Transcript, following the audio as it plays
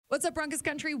What's up, Broncos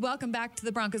country? Welcome back to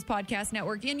the Broncos Podcast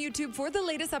Network and YouTube for the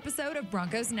latest episode of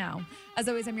Broncos Now. As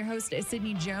always, I'm your host,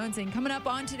 Sydney Jones, and coming up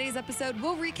on today's episode,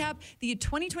 we'll recap the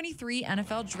 2023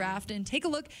 NFL Draft and take a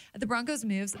look at the Broncos'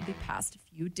 moves the past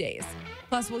few days.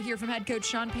 Plus, we'll hear from head coach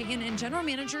Sean Payton and general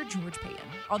manager George Paton.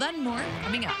 All that and more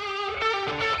coming up.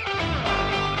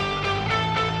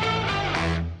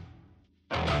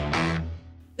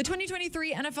 The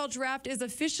 2023 NFL Draft is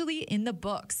officially in the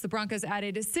books. The Broncos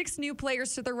added 6 new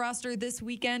players to their roster this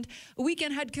weekend. A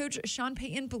weekend head coach Sean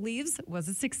Payton believes was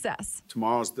a success.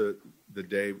 Tomorrow's the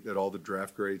day that all the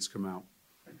draft grades come out,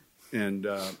 and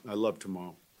I love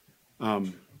tomorrow.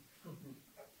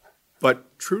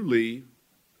 But truly,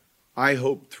 I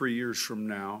hope 3 years from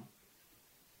now,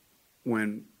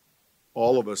 when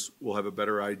all of us will have a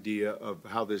better idea of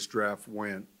how this draft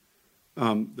went,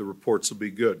 the reports will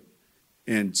be good.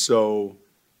 And so,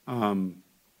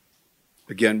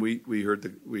 again, we heard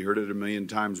it a million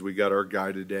times. We got our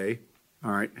guy today.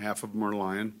 All right, half of them are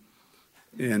lying.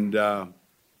 And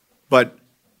but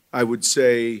I would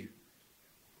say,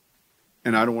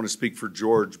 and I don't want to speak for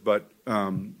George, but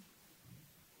man,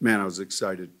 I was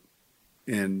excited,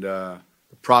 and the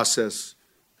process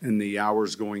and the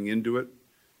hours going into it,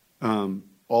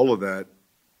 all of that,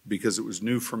 because it was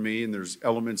new for me, and there's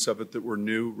elements of it that were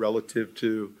new relative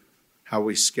to how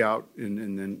we scout,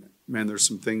 and then, man, there's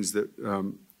some things that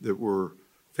that were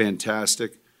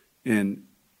fantastic, and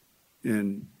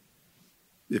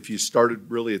if you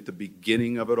started really at the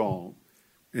beginning of it all,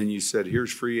 and you said,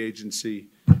 here's free agency,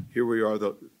 here we are,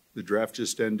 the draft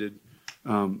just ended,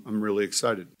 I'm really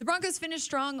excited. The Broncos finished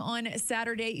strong on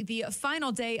Saturday, the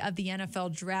final day of the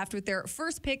NFL Draft, with their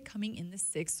first pick coming in the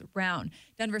 6th round.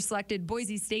 Denver selected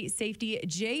Boise State safety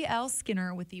J.L.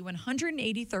 Skinner with the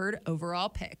 183rd overall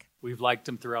pick. We've liked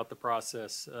him throughout the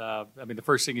process. The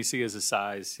first thing you see is his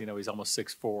size. He's almost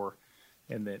 6'4",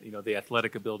 and that the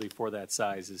athletic ability for that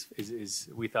size is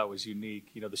we thought was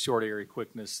unique. The short area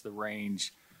quickness, the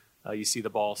range. You see the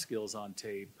ball skills on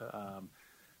tape.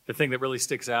 The thing that really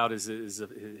sticks out is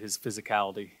his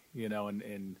physicality.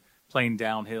 And playing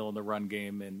downhill in the run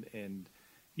game, and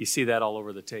you see that all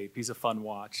over the tape. He's a fun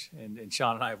watch, and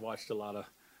Sean and I have watched a lot of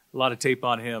tape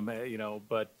on him.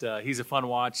 But he's a fun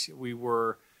watch.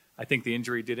 I think the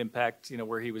injury did impact,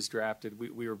 where he was drafted.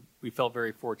 We felt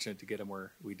very fortunate to get him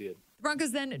where we did. The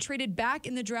Broncos then traded back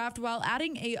in the draft while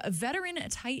adding a veteran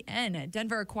tight end.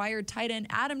 Denver acquired tight end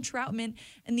Adam Troutman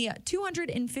and the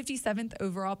 257th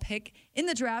overall pick in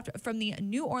the draft from the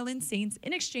New Orleans Saints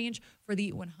in exchange for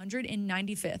the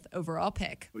 195th overall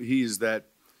pick. He is the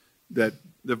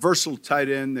versatile tight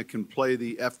end that can play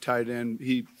the F tight end.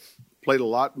 He played a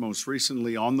lot most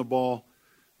recently on the ball.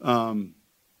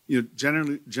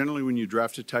 Generally, when you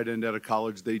draft a tight end out of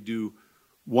college, they do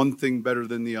one thing better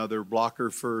than the other,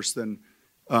 blocker first. Then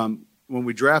when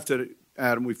we drafted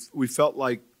Adam, we felt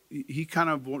like he kind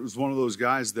of was one of those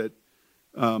guys that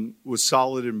was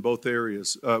solid in both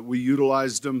areas. We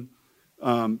utilized him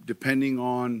depending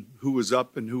on who was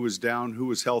up and who was down, who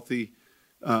was healthy,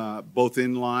 both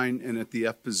in line and at the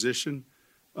F position.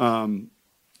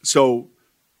 So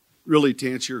really,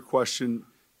 to answer your question,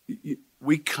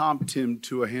 we comped him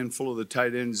to a handful of the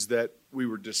tight ends that we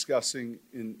were discussing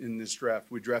in this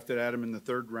draft. We drafted Adam in the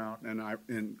 3rd round,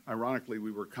 and ironically,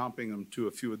 we were comping him to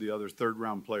a few of the other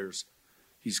 3rd-round players.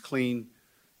 He's clean,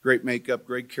 great makeup,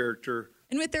 great character.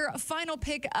 And with their final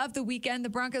pick of the weekend, the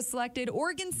Broncos selected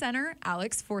Oregon center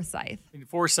Alex Forsyth. In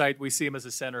Forsyth, we see him as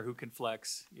a center who can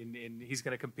flex, and he's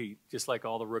going to compete, just like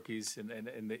all the rookies and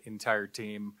the entire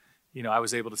team. I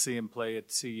was able to see him play at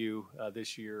CU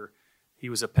this year. He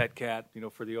was a pet cat,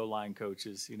 for the O-line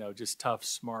coaches, just tough,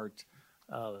 smart,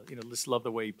 just love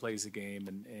the way he plays the game.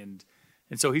 And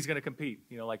so he's going to compete,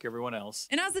 like everyone else.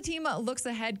 And as the team looks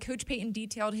ahead, Coach Payton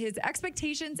detailed his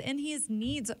expectations and his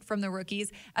needs from the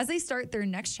rookies as they start their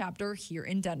next chapter here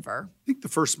in Denver. I think the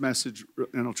first message,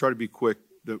 and I'll try to be quick,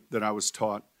 that I was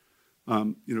taught,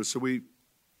 so we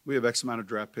have X amount of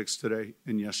draft picks today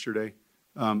and yesterday.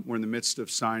 We're in the midst of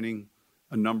signing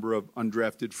a number of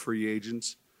undrafted free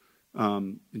agents.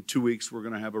 In 2 weeks, we're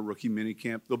going to have a rookie mini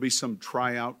camp. There'll be some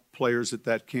tryout players at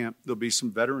that camp. There'll be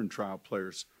some veteran trial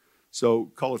players. So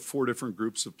call it 4 different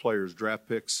groups of players: draft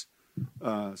picks,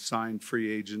 signed free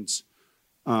agents,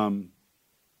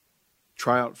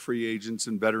 tryout free agents,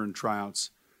 and veteran tryouts.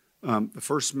 The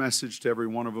first message to every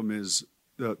one of them is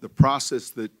the process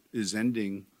that is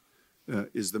ending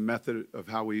is the method of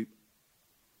how we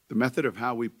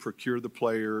procure the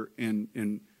player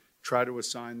and try to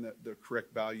assign the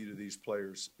correct value to these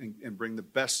players and bring the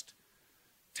best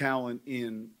talent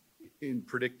in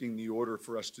predicting the order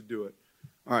for us to do it.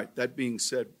 All right, that being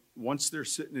said, once they're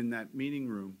sitting in that meeting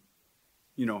room,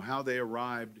 how they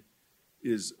arrived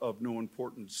is of no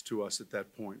importance to us at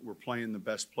that point. We're playing the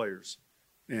best players.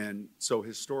 And so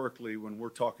historically, when we're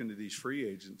talking to these free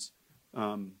agents,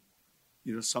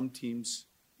 some teams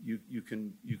you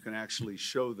can actually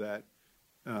show that,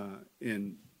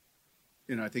 and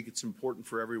I think it's important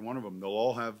for every one of them. They'll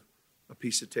all have a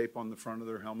piece of tape on the front of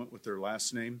their helmet with their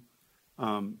last name,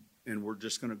 and we're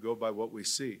just going to go by what we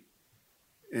see.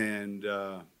 And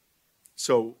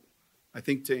so I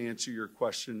think to answer your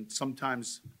question,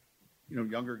 sometimes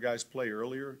younger guys play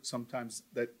earlier. Sometimes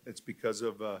it's because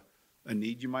of a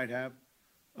need you might have.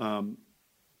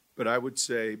 But I would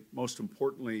say most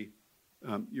importantly,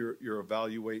 you're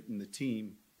evaluating the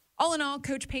team. All in all,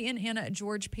 Coach Payton and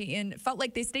George Payton felt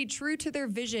like they stayed true to their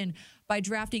vision by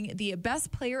drafting the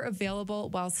best player available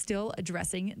while still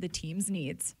addressing the team's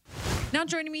needs. Now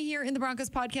joining me here in the Broncos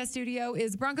podcast studio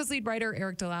is Broncos lead writer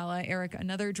Eric Dalala. Eric,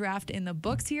 another draft in the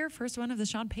books here, first one of the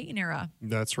Sean Payton era.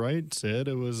 That's right, Sid.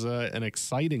 It was an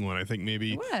exciting one. I think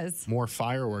maybe more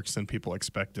fireworks than people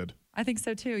expected. I think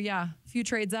so too, yeah. A few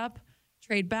trades up,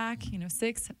 trade back,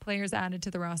 6 players added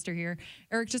to the roster here.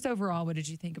 Eric, just overall, what did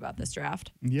you think about this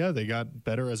draft? Yeah, they got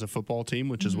better as a football team,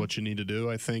 which is what you need to do.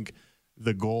 I think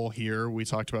the goal here, we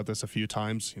talked about this a few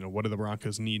times, what do the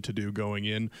Broncos need to do going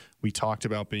in? We talked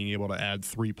about being able to add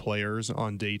 3 players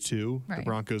on day 2. Right. The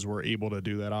Broncos were able to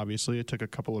do that, obviously. It took a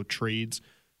couple of trades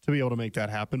to be able to make that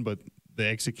happen, but they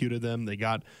executed them. They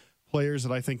got players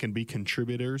that I think can be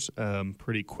contributors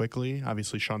pretty quickly.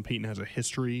 Obviously, Sean Payton has a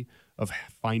history of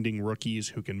finding rookies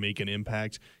who can make an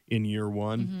impact in year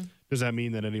one. Does that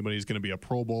mean that anybody's going to be a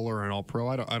Pro Bowler or an All-Pro?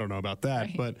 I don't know about that.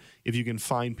 Right. But if you can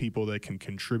find people that can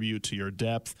contribute to your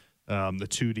depth, the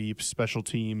 2 deep, special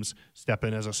teams, step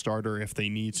in as a starter if they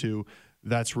need to,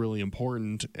 that's really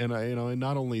important. And and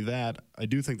not only that, I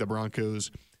do think the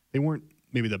Broncos, they weren't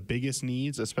maybe the biggest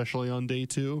needs, especially on day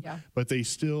 2, but they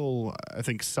still, I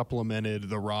think, supplemented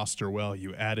the roster well.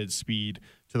 You added speed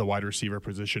to the wide receiver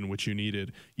position, which you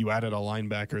needed. You added a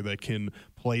linebacker that can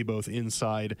play both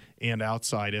inside and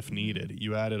outside if needed.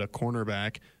 You added a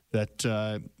cornerback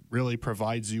that really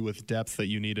provides you with depth that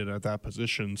you needed at that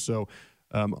position. So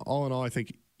all in all, I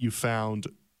think you found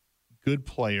good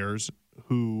players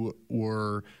who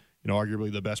were,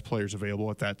 arguably the best players available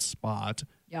at that spot.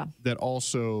 Yeah. That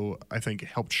also, I think,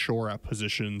 helped shore up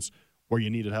positions where you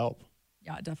needed help.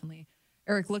 Yeah, definitely.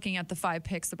 Eric, looking at the 5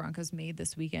 picks the Broncos made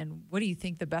this weekend, what do you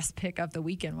think the best pick of the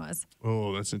weekend was?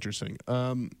 Oh, that's interesting.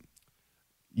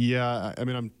 Yeah, I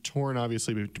mean, I'm torn,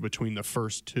 obviously, between the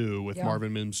first 2 with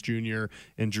Marvin Mims Jr.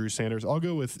 and Drew Sanders. I'll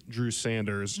go with Drew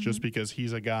Sanders just because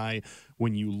he's a guy,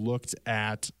 when you looked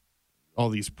at all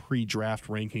these pre-draft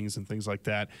rankings and things like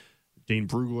that, Dane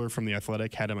Brugler from The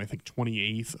Athletic had him, I think,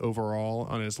 28th overall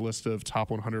on his list of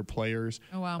top 100 players.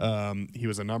 Oh, wow. He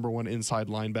was a number 1 inside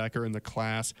linebacker in the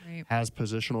class, has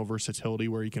positional versatility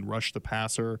where he can rush the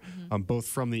passer, both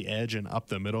from the edge and up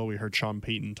the middle. We heard Sean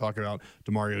Payton talk about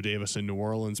Demario Davis in New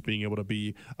Orleans being able to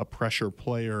be a pressure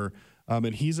player.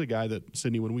 And he's a guy that,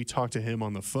 Sydney, when we talked to him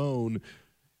on the phone,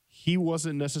 he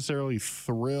wasn't necessarily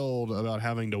thrilled about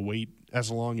having to wait as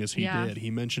long as he did.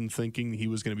 He mentioned thinking he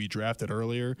was going to be drafted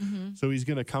earlier. So he's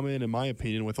going to come in my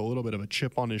opinion, with a little bit of a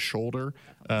chip on his shoulder.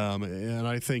 And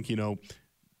I think,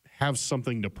 have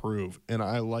something to prove. And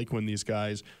I like when these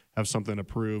guys have something to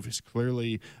prove. He's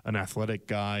clearly an athletic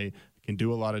guy, can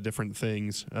do a lot of different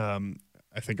things.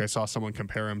 I think I saw someone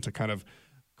compare him to kind of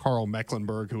Carl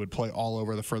Mecklenburg, who would play all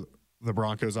over the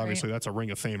Broncos. Obviously, that's a Ring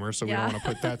of Famer, so we don't want to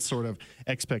put that sort of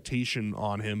expectation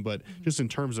on him. But just in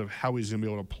terms of how he's going to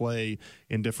be able to play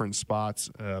in different spots,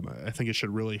 I think it should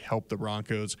really help the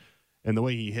Broncos. And the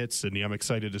way he hits, Sydney, I'm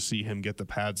excited to see him get the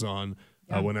pads on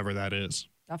whenever that is.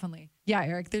 Definitely. Yeah,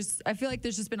 Eric, I feel like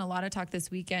there's just been a lot of talk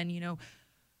this weekend,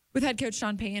 with head coach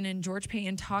Sean Payton and George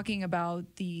Payton talking about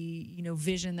the,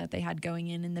 vision that they had going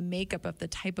in and the makeup of the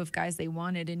type of guys they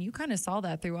wanted. And you kind of saw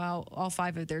that throughout all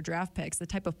 5 of their draft picks, the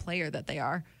type of player that they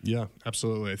are. Yeah,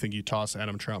 absolutely. I think you toss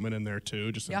Adam Troutman in there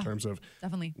too, just in terms of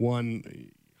definitely one,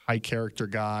 high character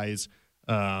guys,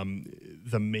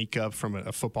 the makeup from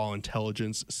a football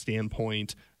intelligence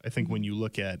standpoint. I think when you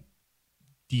look at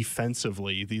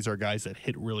defensively, these are guys that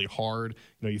hit really hard.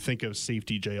 You think of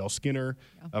safety J.L. Skinner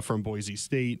from Boise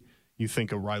State. You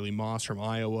think of Riley Moss from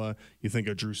Iowa. You think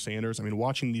of Drew Sanders. I mean,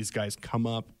 watching these guys come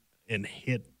up and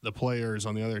hit the players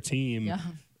on the other team,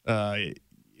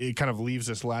 it kind of leaves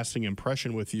this lasting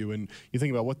impression with you. And you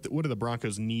think about what do the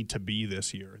Broncos need to be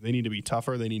this year? They need to be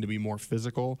tougher. They need to be more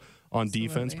physical on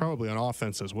defense, probably on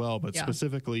offense as well, but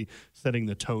specifically setting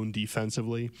the tone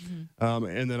defensively.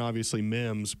 And then obviously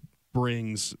Mims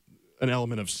brings an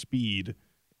element of speed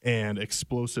and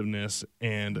explosiveness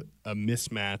and a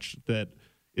mismatch that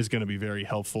is going to be very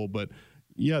helpful. But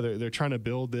yeah, they're trying to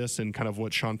build this and kind of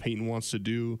what Sean Payton wants to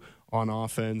do on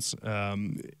offense.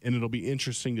 And it'll be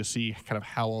interesting to see kind of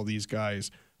how all these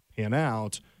guys pan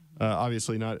out.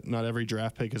 Obviously, not every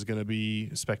draft pick is going to be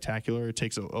spectacular. It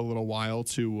takes a little while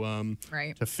to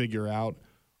figure out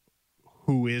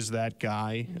who is that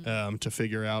guy, to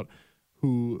figure out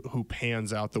who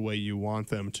pans out the way you want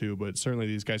them to. But certainly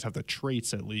these guys have the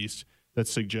traits, at least, that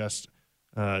suggest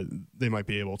they might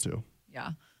be able to.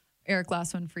 Yeah. Eric,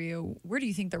 last one for you. Where do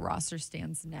you think the roster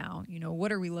stands now?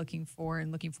 What are we looking for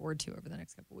and looking forward to over the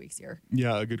next couple of weeks here?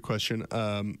 Yeah, a good question.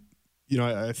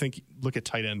 I think look at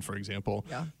tight end, for example.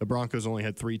 Yeah. The Broncos only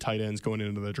had 3 tight ends going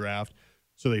into the draft,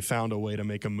 so they found a way to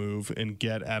make a move and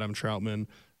get Adam Troutman.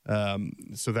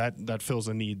 So that fills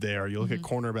a need there. You look at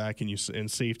cornerback and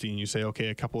safety, and you say, okay,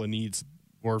 a couple of needs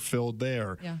were filled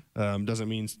there. Yeah. Doesn't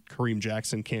mean Kareem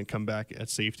Jackson can't come back at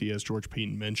safety, as George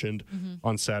Payton mentioned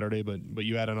on Saturday, but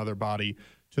you add another body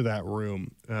to that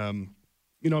room.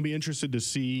 I'll be interested to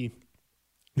see,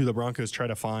 do the Broncos try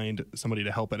to find somebody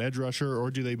to help at edge rusher,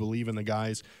 or do they believe in the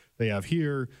guys they have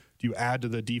here? Do you add to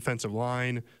the defensive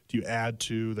line? Do you add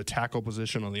to the tackle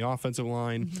position on the offensive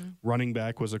line? Running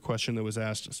back was a question that was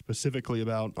asked specifically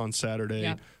about on Saturday.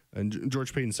 Yeah. And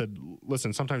George Payton said,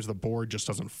 listen, sometimes the board just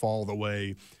doesn't fall the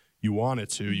way you want it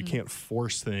to. You can't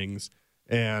force things.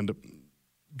 And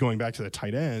going back to the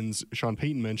tight ends, Sean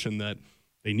Payton mentioned that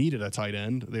they needed a tight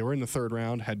end. They were in the 3rd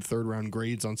round, had 3rd-round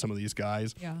grades on some of these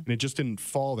guys, and it just didn't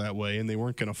fall that way, and they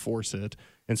weren't going to force it.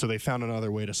 And so they found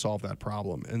another way to solve that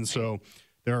problem. And so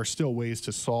there are still ways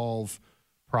to solve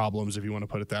problems, if you want to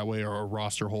put it that way, or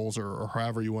roster holes, or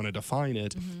however you want to define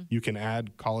it. You can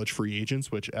add college free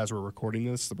agents, which, as we're recording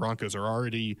this, the Broncos are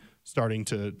already starting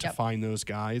to find those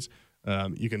guys.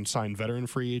 You can sign veteran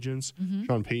free agents.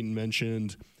 Sean Payton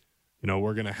mentioned,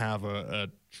 we're going to have a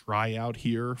tryout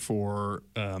here for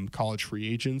college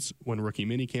free agents when rookie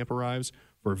minicamp arrives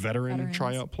for veterans.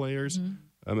 Tryout players.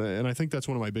 And I think that's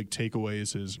one of my big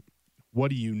takeaways is what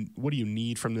do you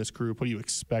need from this group? What do you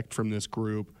expect from this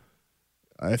group?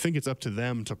 I think it's up to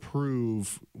them to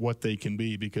prove what they can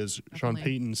be, because Sean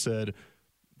Payton said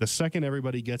the second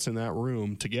everybody gets in that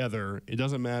room together, it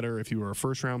doesn't matter if you were a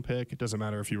 1st-round pick, it doesn't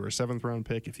matter if you were a 7th-round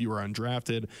pick, if you were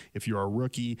undrafted, if you're a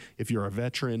rookie, if you're a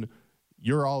veteran,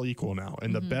 you're all equal now,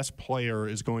 and the best player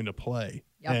is going to play.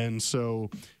 Yep. And so,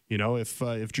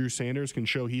 if Drew Sanders can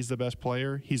show he's the best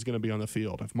player, he's going to be on the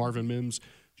field. If Marvin Mims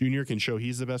Jr. can show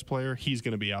he's the best player, he's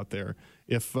going to be out there.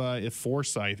 If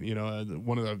Forsythe,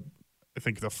 one of the, I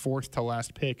think the 4th to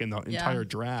last pick in the entire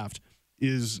draft,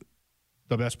 is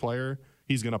the best player,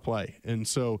 he's going to play. And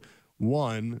so,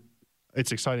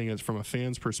 it's exciting as from a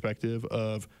fan's perspective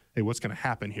of, hey, what's going to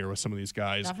happen here with some of these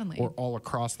guys, or all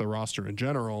across the roster in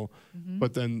general.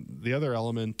 But then the other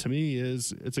element to me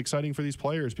is it's exciting for these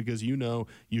players, because you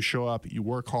show up, you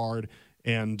work hard,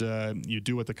 and you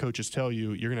do what the coaches tell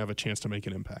you, you're going to have a chance to make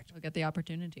an impact. You'll get the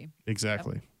opportunity.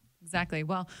 Exactly. Yep. Exactly.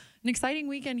 Well, an exciting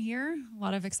weekend here. A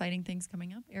lot of exciting things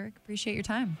coming up. Eric, appreciate your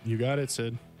time. You got it,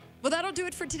 Sid. Well, that'll do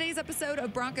it for today's episode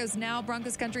of Broncos Now,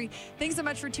 Broncos Country. Thanks so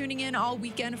much for tuning in all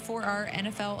weekend for our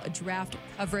NFL draft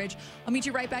coverage. I'll meet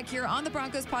you right back here on the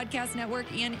Broncos Podcast Network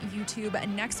and YouTube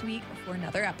next week for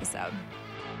another episode.